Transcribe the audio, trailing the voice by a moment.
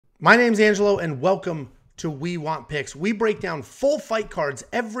My name's Angelo, and welcome to We Want Picks. We break down full fight cards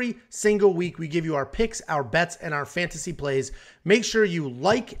every single week. We give you our picks, our bets, and our fantasy plays. Make sure you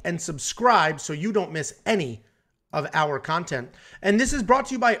like and subscribe so you don't miss any of our content. And this is brought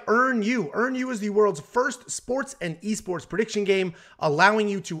to you by Earn You. Earn You is the world's first sports and esports prediction game, allowing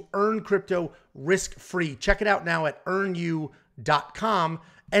you to earn crypto risk-free. Check it out now at earnu.com.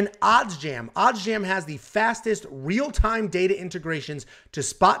 And ODDSJAM. ODDSJAM has the fastest real-time data integrations to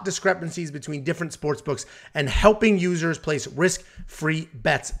spot discrepancies between different sportsbooks and helping users place risk-free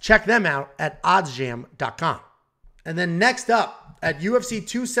bets. Check them out at oddsjam.com. And then next up at UFC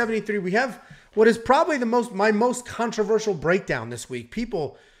 273, we have what is probably my most controversial breakdown this week.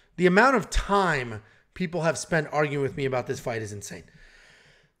 People, the amount of time people have spent arguing with me about this fight is insane.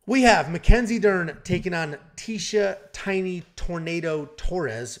 We have Mackenzie Dern taking on Tecia Tiny Tornado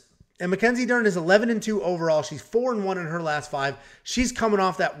Torres. And Mackenzie Dern is 11-2 overall. She's 4-1 in her last 5. She's coming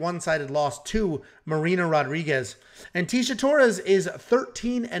off that one-sided loss to Marina Rodriguez. And Tecia Torres is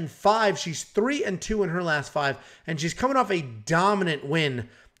 13-5. She's 3-2 in her last 5. And she's coming off a dominant win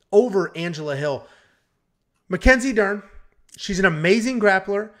over Angela Hill. Mackenzie Dern, she's an amazing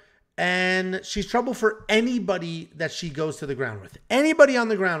grappler. And she's trouble for anybody that she goes to the ground with. Anybody on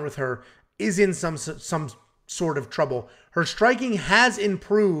the ground with her is in some sort of trouble. Her striking has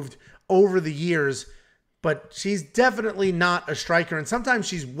improved over the years, but she's definitely not a striker. And sometimes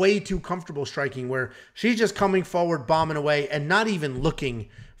she's way too comfortable striking, where she's just coming forward, bombing away, and not even looking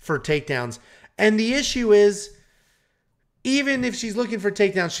for takedowns. And the issue is, even if she's looking for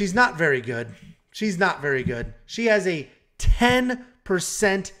takedowns, she's not very good. She's not very good. She has a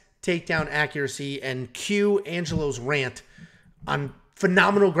 10% takedown accuracy, and cue Angelo's rant on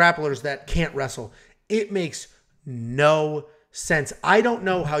phenomenal grapplers that can't wrestle. It makes no sense. I don't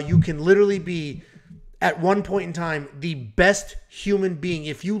know how you can literally be, at one point in time, the best human being.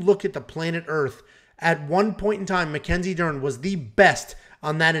 If you look at the planet Earth, at one point in time, Mackenzie Dern was the best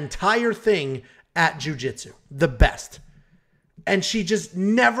on that entire thing at jiu-jitsu. The best. And she just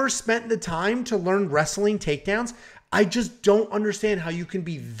never spent the time to learn wrestling takedowns. I just don't understand how you can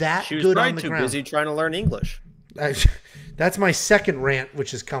be that good on the ground. She was too busy trying to learn English. That's my second rant,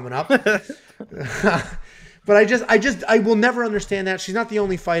 which is coming up. But I will never understand that. She's not the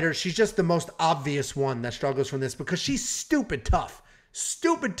only fighter. She's just the most obvious one that struggles from this, because she's stupid tough.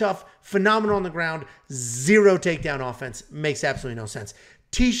 Stupid tough, phenomenal on the ground, zero takedown offense. Makes absolutely no sense.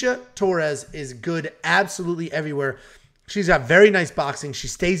 Tecia Torres is good absolutely everywhere. She's got very nice boxing. She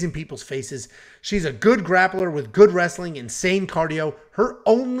stays in people's faces. She's a good grappler with good wrestling, insane cardio. Her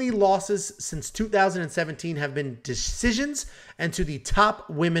only losses since 2017 have been decisions and to the top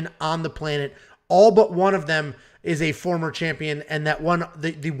women on the planet. All but one of them is a former champion, and that one,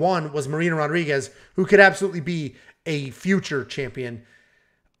 the one was Marina Rodriguez, who could absolutely be a future champion.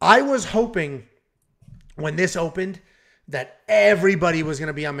 I was hoping when this opened that everybody was going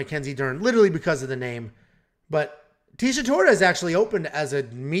to be on Mackenzie Dern, literally because of the name. But Tecia Torres actually opened as a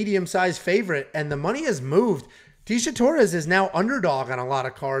medium-sized favorite, and the money has moved. Tecia Torres is now underdog on a lot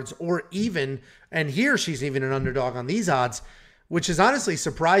of cards, or even, and here she's even an underdog on these odds, which is honestly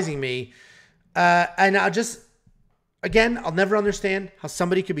surprising me. And again, I'll never understand how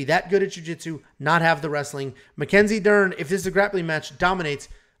somebody could be that good at jiu-jitsu, not have the wrestling. Mackenzie Dern, if this is a grappling match, dominates.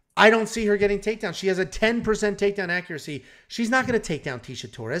 I don't see her getting takedowns. She has a 10% takedown accuracy. She's not going to take down Tecia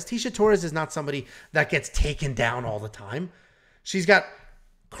Torres. Tecia Torres is not somebody that gets taken down all the time. She's got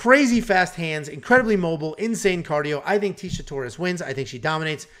crazy fast hands, incredibly mobile, insane cardio. I think Tecia Torres wins. I think she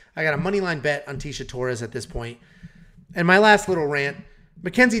dominates. I got a moneyline bet on Tecia Torres at this point. And my last little rant,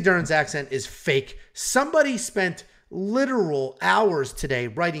 Mackenzie Dern's accent is fake. Somebody spent literal hours today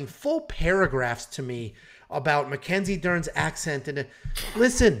writing full paragraphs to me about Mackenzie Dern's accent. And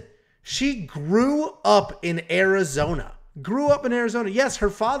listen, she grew up in Arizona. Yes, her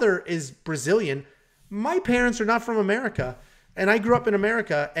father is Brazilian. My parents are not from America, and I grew up in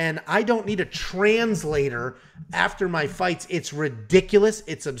America, and I don't need a translator after my fights. It's ridiculous.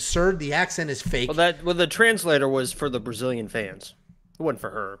 It's absurd. The accent is fake. Well, the translator was for the Brazilian fans. It wasn't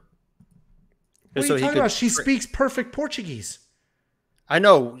for her. What are you talking about? She speaks perfect Portuguese. I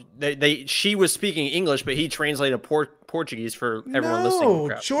know she was speaking English, but he translated Portuguese for everyone listening.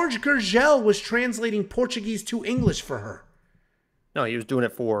 No, George Gurgel was translating Portuguese to English for her. No, he was doing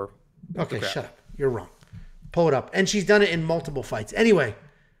it for. Okay, shut up. You're wrong. Pull it up. And she's done it in multiple fights. Anyway,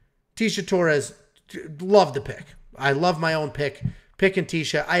 Tecia Torres, love the pick. I love my own pick. Picking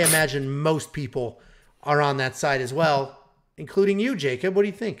Tecia. I imagine most people are on that side as well, including you, Jacob. What do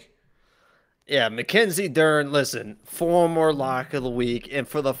you think? Yeah, Mackenzie Dern, listen, former lock of the week, and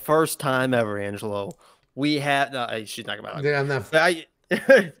for the first time ever, Angelo, we have... No, she's not about it. Yeah,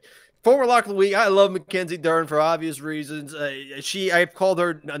 Former lock of the week. I love Mackenzie Dern for obvious reasons. I've called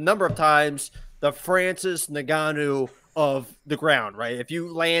her a number of times the Francis Ngannou of the ground, right? If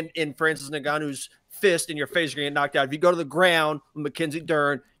you land in Francis Ngannou's fist in your face, you're going to get knocked out. If you go to the ground with Mackenzie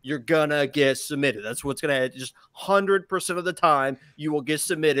Dern, you're going to get submitted. That's what's going to happen. Just 100% of the time, you will get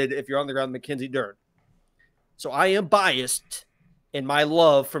submitted if you're on the ground with Mackenzie Dern. So I am biased in my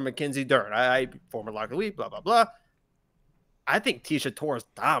love for Mackenzie Dern. I former lock of the week, blah, blah, blah. I think Tecia Torres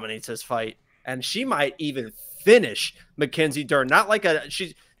dominates this fight, and she might even finish Mackenzie Dern. Not like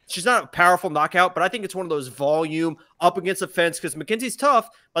she's not a powerful knockout, but I think it's one of those volume up against the fence because Mackenzie's tough.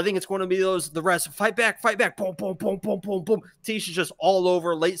 I think it's going to be the rest. Fight back, boom, boom, boom, boom, boom, boom. Tecia's just all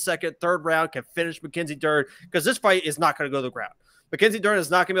over, late second, third round, can finish Mackenzie Dern because this fight is not going to go to the ground. Mackenzie Dern is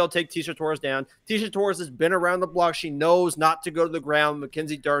not going to be able to take Tecia Torres down. Tecia Torres has been around the block. She knows not to go to the ground.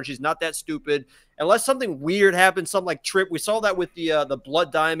 Mackenzie Dern, she's not that stupid. Unless something weird happens, something like trip. We saw that with the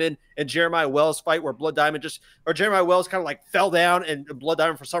Blood Diamond and Jeremiah Wells fight where Jeremiah Wells kind of like fell down and Blood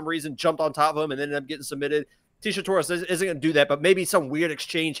Diamond for some reason jumped on top of him and ended up getting submitted. Tecia Torres isn't going to do that, but maybe some weird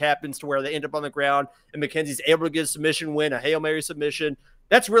exchange happens to where they end up on the ground and Mackenzie's able to get a submission win, a Hail Mary submission.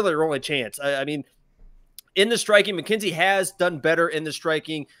 That's really her only chance. I mean, in the striking, Mackenzie has done better in the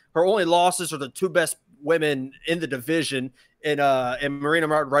striking. Her only losses are the two best women in the division in Marina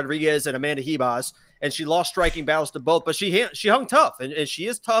Rodriguez and Amanda Ribas, and she lost striking battles to both, but she hung tough, and she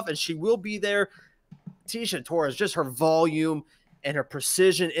is tough, and she will be there. Tecia Torres, just her volume and her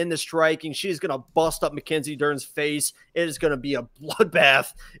precision in the striking, she's going to bust up Mackenzie Dern's face. It is going to be a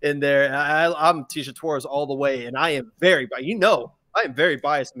bloodbath in there. I'm Tecia Torres all the way, and I am I am very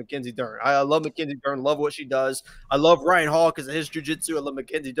biased to Mackenzie Dern. I love Mackenzie Dern, love what she does. I love Ryan Hall because of his jiu-jitsu. I love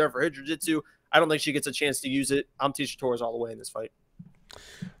Mackenzie Dern for his jiu-jitsu. I don't think she gets a chance to use it. I'm Tecia Torres all the way in this fight.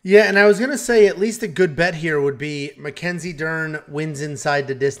 Yeah, and I was going to say at least a good bet here would be Mackenzie Dern wins inside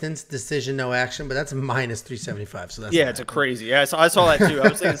the distance, decision, no action, but that's minus 375. So that's it's a crazy. Yeah, I saw that too. I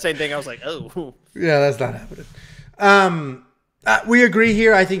was thinking the same thing. I was like, oh. Yeah, that's not happening. We agree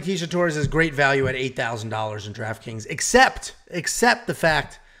here. I think Tecia Torres is great value at $8,000 in DraftKings, except the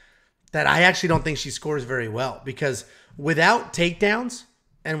fact that I actually don't think she scores very well because without takedowns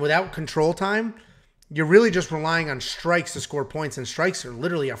and without control time, you're really just relying on strikes to score points, and strikes are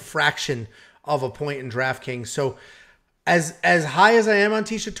literally a fraction of a point in DraftKings. So as high as I am on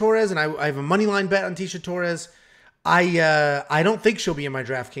Tecia Torres, and I have a money line bet on Tecia Torres, I don't think she'll be in my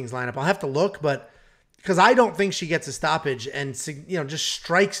DraftKings lineup. I'll have to look, but because I don't think she gets a stoppage, and just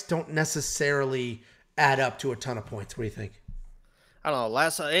strikes don't necessarily add up to a ton of points. What do you think? I don't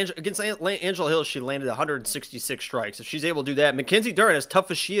know. Against Angela Hill, she landed 166 strikes. If she's able to do that, Mackenzie Dern, as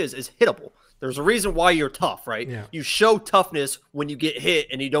tough as she is hittable. There's a reason why you're tough, right? Yeah. You show toughness when you get hit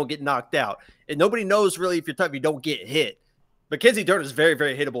and you don't get knocked out. And nobody knows really if you're tough, you don't get hit. Mackenzie Dern is very,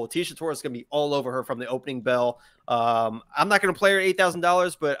 very hittable. Tecia Torres is going to be all over her from the opening bell. I'm not going to play her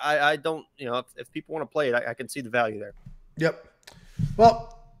 $8,000, but I don't, if people want to play it, I can see the value there. Yep.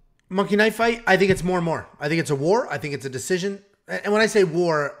 Well, Monkey Knife Fight, I think it's more and more. I think it's a war. I think it's a decision. And when I say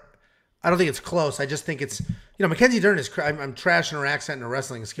war, I don't think it's close. I just think it's, Mackenzie Dern is, I'm trashing her accent and her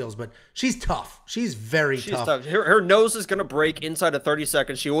wrestling skills, but she's tough. She's very tough. Her nose is going to break inside of 30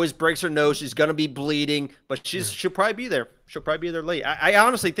 seconds. She always breaks her nose. She's going to be bleeding, but she'll probably be there. She'll probably be there late. I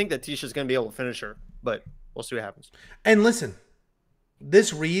honestly think that Tecia's going to be able to finish her, but we'll see what happens. And listen,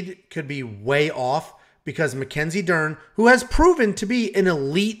 this read could be way off because Mackenzie Dern, who has proven to be an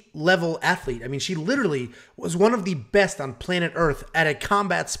elite level athlete. I mean, she literally was one of the best on planet Earth at a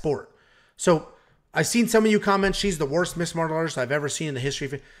combat sport. So I've seen some of you comment she's the worst mixed martial artist I've ever seen in the history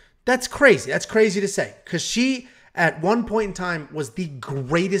of it. That's crazy. That's crazy to say because she, at one point in time, was the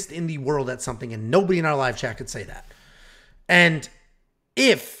greatest in the world at something, and nobody in our live chat could say that. And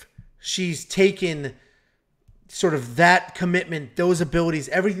if she's taken sort of that commitment, those abilities,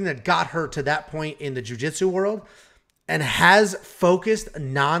 everything that got her to that point in the jiu-jitsu world, and has focused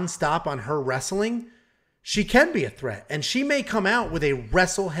nonstop on her wrestling, she can be a threat. And she may come out with a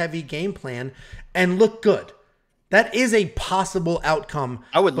wrestle-heavy game plan and look good. That is a possible outcome.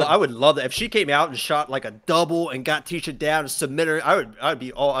 I would love that if she came out and shot like a double and got Tecia down and submitted her. I would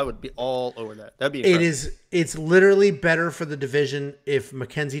be all over that. That'd be incredible. It's literally better for the division if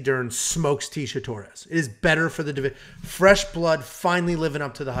Mackenzie Dern smokes Tecia Torres. It is better for the division. Fresh blood finally living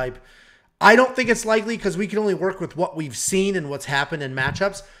up to the hype. I don't think it's likely because we can only work with what we've seen and what's happened in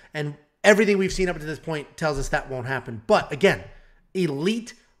matchups, and everything we've seen up to this point tells us that won't happen. But again,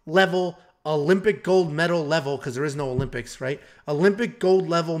 elite level, Olympic gold medal level, because there is no Olympics, right? Olympic gold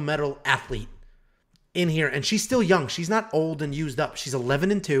level medal athlete in here. And she's still young. She's not old and used up. She's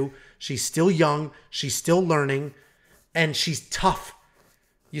 11-2. She's still young. She's still learning. And she's tough.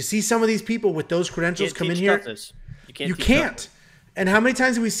 You see some of these people with those credentials come in here. Toughness. You can't. And how many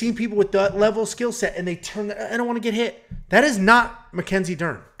times have we seen people with that level of skill set and they turn, I don't want to get hit. That is not Mackenzie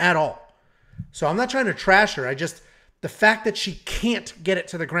Dern at all. So I'm not trying to trash her. The fact that she can't get it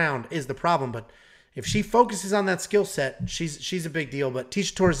to the ground is the problem. But if she focuses on that skill set, she's a big deal. But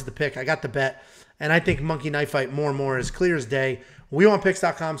Tecia Torres is the pick. I got the bet. And I think Monkey Knife Fight more and more is clear as day.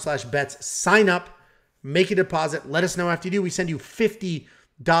 WeWantPicks.com/bets. Sign up. Make a deposit. Let us know after you do. We send you $50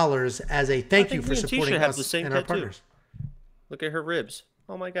 as a thank you for supporting us and our partners. Look at her ribs.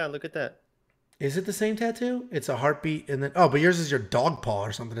 Oh my God, look at that. Is it the same tattoo? It's a heartbeat and then but yours is your dog paw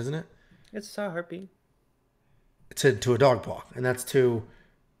or something, isn't it? It's a heartbeat. It's to a dog paw, and that's to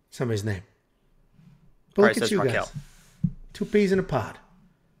somebody's name. But look at you guys. 2 peas in a pod.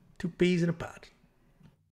 2 peas in a pod.